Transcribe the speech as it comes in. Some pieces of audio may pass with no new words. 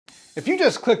If you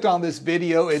just clicked on this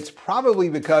video, it's probably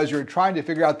because you're trying to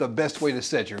figure out the best way to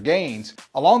set your gains.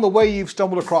 Along the way, you've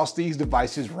stumbled across these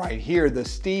devices right here, the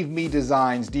Steve Me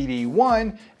Designs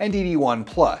DD-1 and DD-1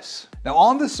 Plus. Now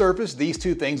on the surface, these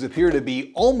two things appear to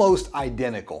be almost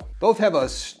identical. Both have a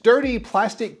sturdy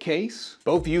plastic case,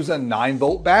 both use a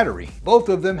 9-volt battery. Both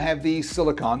of them have these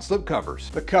silicone slip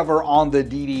covers. The cover on the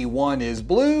DD-1 is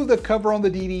blue, the cover on the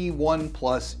DD-1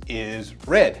 Plus is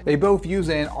red. They both use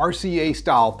an RCA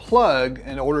style plug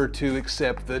in order to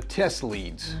accept the test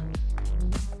leads.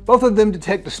 Both of them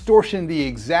detect distortion the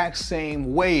exact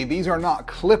same way. These are not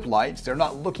clip lights. They're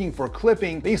not looking for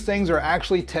clipping. These things are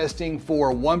actually testing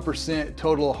for 1%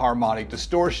 total harmonic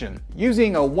distortion.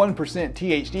 Using a 1%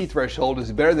 THD threshold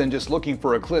is better than just looking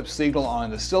for a clip signal on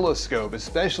an oscilloscope,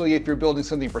 especially if you're building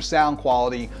something for sound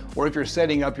quality or if you're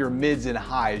setting up your mids and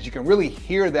highs. You can really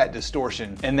hear that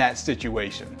distortion in that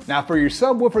situation. Now for your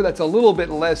subwoofer, that's a little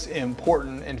bit less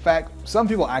important. In fact, some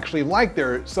people actually like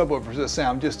their subwoofers to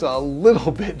sound just a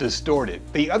little bit distorted.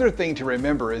 The other thing to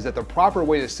remember is that the proper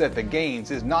way to set the gains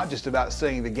is not just about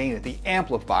setting the gain at the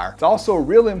amplifier. It's also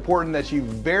real important that you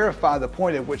verify the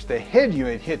point at which the head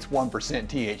unit hits 1%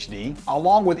 THD,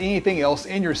 along with anything else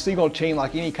in your signal chain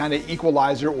like any kind of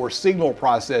equalizer or signal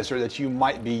processor that you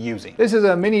might be using. This is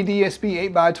a mini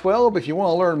DSP 8x12. If you want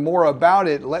to learn more about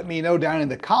it, let me know down in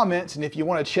the comments, and if you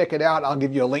want to check it out, I'll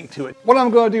give you a link to it. What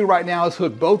I'm going to do right now is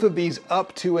hook both of these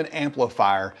up to an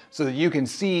amplifier so that you can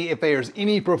see if there's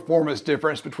any performance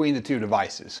difference between the two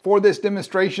devices. For this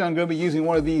demonstration, I'm going to be using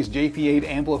one of these JP8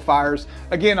 amplifiers.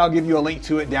 Again, I'll give you a link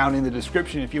to it down in the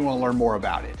description if you want to learn more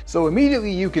about it. So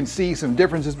immediately you can see some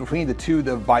differences between the two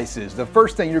devices. The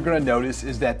first thing you're going to notice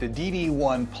is that the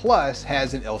DD-1 Plus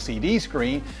has an LCD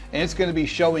screen, and it's going to be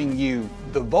showing you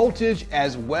the voltage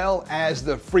as well as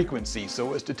the frequency.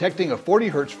 So it's detecting a 40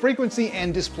 Hertz frequency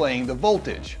and displaying the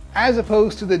voltage. As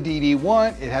opposed to the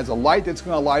DD-1, it has a light that's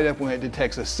going to light up when it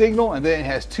detects a signal, and then it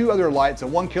has two other lights, a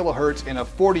 1 kilohertz and a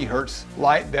 40 Hertz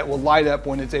light that will light up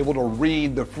when it's able to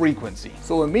read the frequency.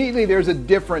 So immediately there's a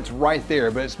difference right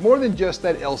there, but it's more than just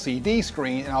that LCD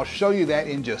screen, and I'll show you that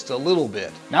in just a little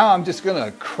bit. Now I'm just going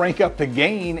to crank up the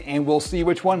gain and we'll see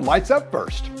which one lights up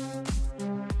first.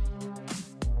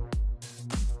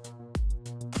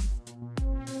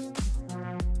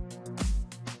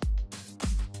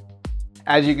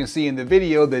 As you can see in the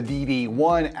video, the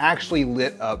DD-1 actually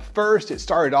lit up first. It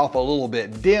started off a little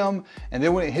bit dim, and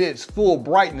then when it hit its full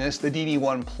brightness, the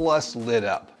DD-1 Plus lit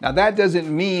up. Now that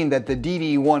doesn't mean that the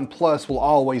DD-1 Plus will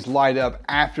always light up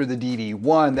after the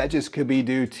DD-1. That just could be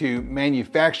due to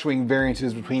manufacturing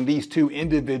variances between these two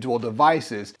individual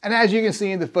devices. And as you can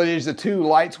see in the footage, the two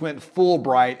lights went full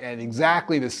bright at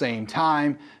exactly the same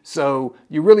time, so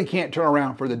you really can't turn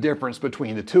around for the difference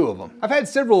between the two of them. I've had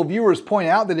several viewers point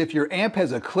out that if your amp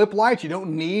has a clip light, you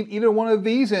don't need either one of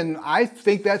these, and I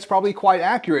think that's probably quite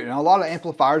accurate, and a lot of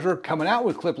amplifiers are coming out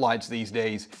with clip lights these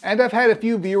days. And I've had a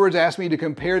few viewers ask me to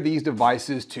compare these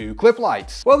devices to clip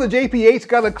lights. Well, the JP8's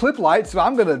got a clip light, so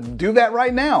I'm gonna do that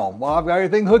right now while I've got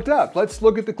everything hooked up. Let's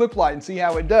look at the clip light and see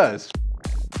how it does.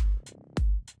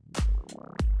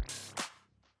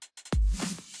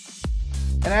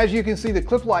 And as you can see, the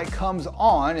clip light comes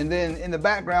on, and then in the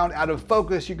background, out of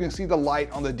focus, you can see the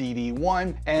light on the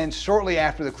DD-1, and shortly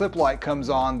after the clip light comes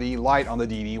on, the light on the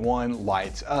DD-1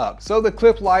 lights up. So the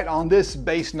clip light on this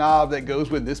bass knob that goes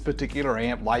with this particular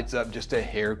amp lights up just a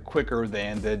hair quicker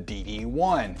than the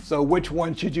DD-1. So which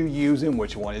one should you use and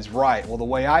which one is right? Well, the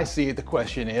way I see it, the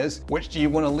question is, which do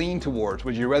you want to lean towards?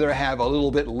 Would you rather have a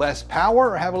little bit less power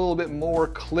or have a little bit more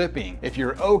clipping? If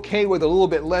you're okay with a little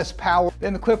bit less power,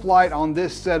 then the clip light on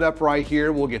this setup right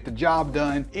here will get the job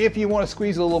done. If you want to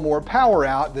squeeze a little more power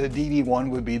out, the DD-1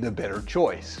 would be the better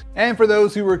choice. And for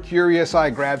those who were curious, I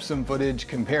grabbed some footage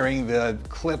comparing the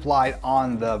clip light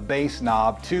on the bass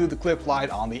knob to the clip light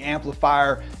on the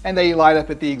amplifier, and they light up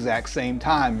at the exact same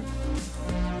time.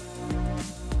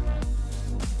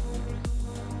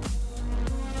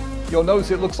 You'll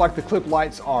notice it looks like the clip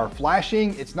lights are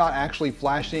flashing. It's not actually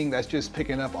flashing, that's just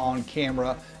picking up on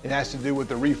camera. It has to do with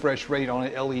the refresh rate on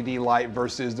an LED light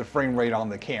versus the frame rate on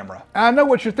the camera. And I know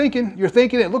what you're thinking. You're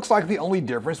thinking it looks like the only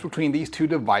difference between these two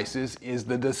devices is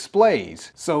the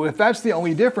displays. So if that's the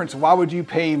only difference, why would you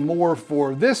pay more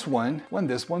for this one when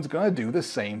this one's gonna do the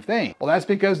same thing? Well, that's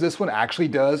because this one actually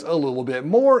does a little bit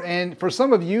more, and for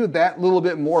some of you, that little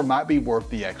bit more might be worth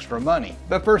the extra money.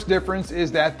 The first difference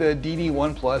is that the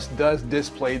DD-1 Plus does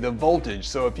display the voltage.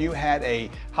 So if you had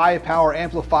a high power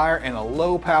amplifier and a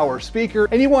low power speaker,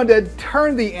 and you wanted to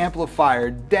turn the amplifier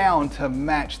down to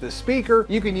match the speaker,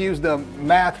 you can use the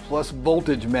math plus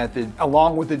voltage method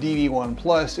along with the DD-1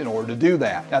 Plus in order to do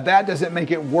that. Now that doesn't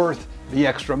make it worth the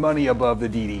extra money above the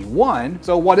DD-1.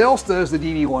 So what else does the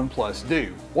DD-1 Plus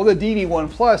do? Well, the DD-1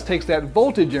 Plus takes that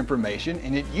voltage information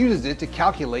and it uses it to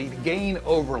calculate gain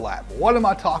overlap. What am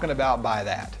I talking about by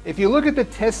that? If you look at the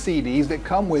test CDs that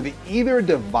come with either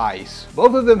device,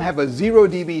 both of them have a 0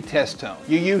 dB test tone.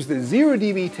 You use the 0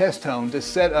 dB test tone to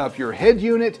set up your head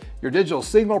unit, your digital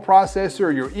signal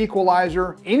processor, your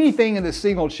equalizer, anything in the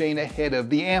signal chain ahead of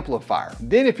the amplifier.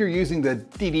 Then if you're using the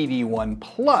DD-1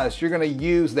 Plus, you're going to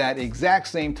use that exact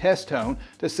same test tone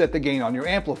to set the gain on your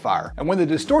amplifier. And when the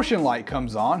distortion light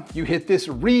comes on, you hit this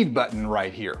read button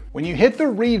right here. When you hit the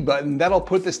read button, that'll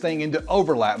put this thing into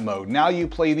overlap mode. Now you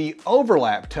play the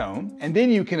overlap tone, and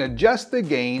then you can adjust the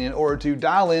gain in order to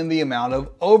dial in the amount of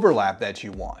overlap that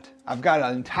you want. I've got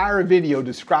an entire video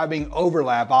describing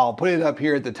overlap. I'll put it up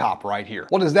here at the top right here.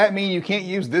 Well, does that mean you can't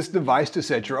use this device to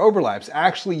set your overlaps?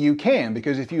 Actually, you can,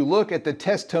 because if you look at the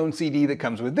test tone CD that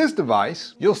comes with this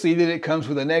device, you'll see that it comes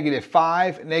with a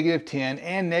 -5, -10,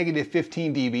 and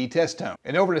 -15 dB test tone.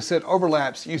 In order to set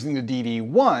overlaps using the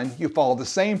DD-1, you follow the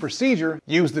same procedure.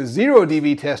 Use the 0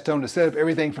 dB test tone to set up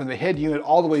everything from the head unit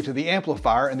all the way to the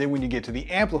amplifier, and then when you get to the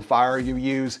amplifier, you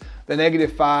use the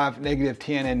 -5,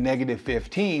 -10, and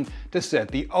 -15 to set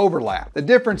the overlap. The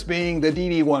difference being the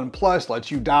DD-1 Plus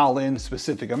lets you dial in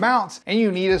specific amounts, and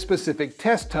you need a specific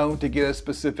test tone to get a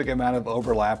specific amount of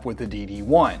overlap with the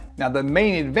DD-1. Now, the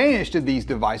main advantage to these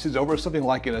devices over something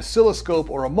like an oscilloscope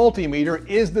or a multimeter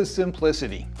is the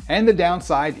simplicity, and the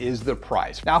downside is the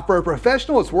price. Now, for a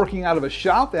professional that's working out of a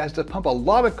shop that has to pump a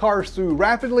lot of cars through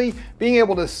rapidly, being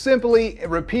able to simply,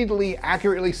 repeatedly,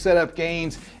 accurately set up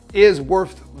gains is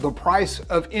worth the price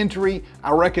of entry.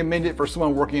 I recommend it for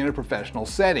someone working in a professional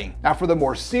setting. Now, for the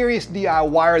more serious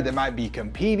DIYer that might be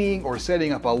competing or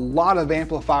setting up a lot of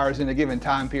amplifiers in a given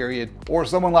time period, or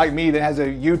someone like me that has a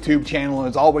YouTube channel and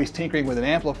is always tinkering with an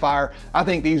amplifier, I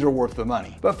think these are worth the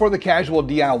money. But for the casual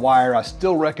DIYer, I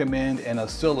still recommend an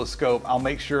oscilloscope. I'll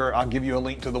make sure I'll give you a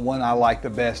link to the one I like the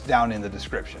best down in the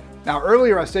description. Now,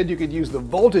 earlier I said you could use the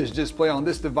voltage display on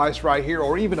this device right here,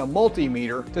 or even a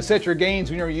multimeter, to set your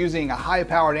gains when you're using a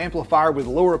high-powered amplifier with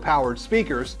lower-powered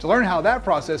speakers. To learn how that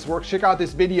process works, check out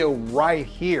this video right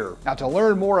here. Now, to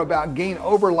learn more about gain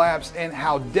overlaps and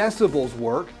how decibels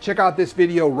work, check out this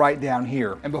video right down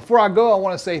here. And before I go, I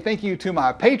want to say thank you to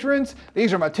my patrons.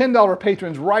 These are my $10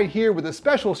 patrons right here, with a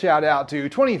special shout out to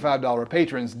 $25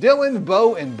 patrons, Dylan,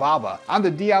 Bo, and Baba. I'm the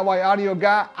DIY Audio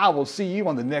Guy. I will see you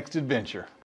on the next adventure.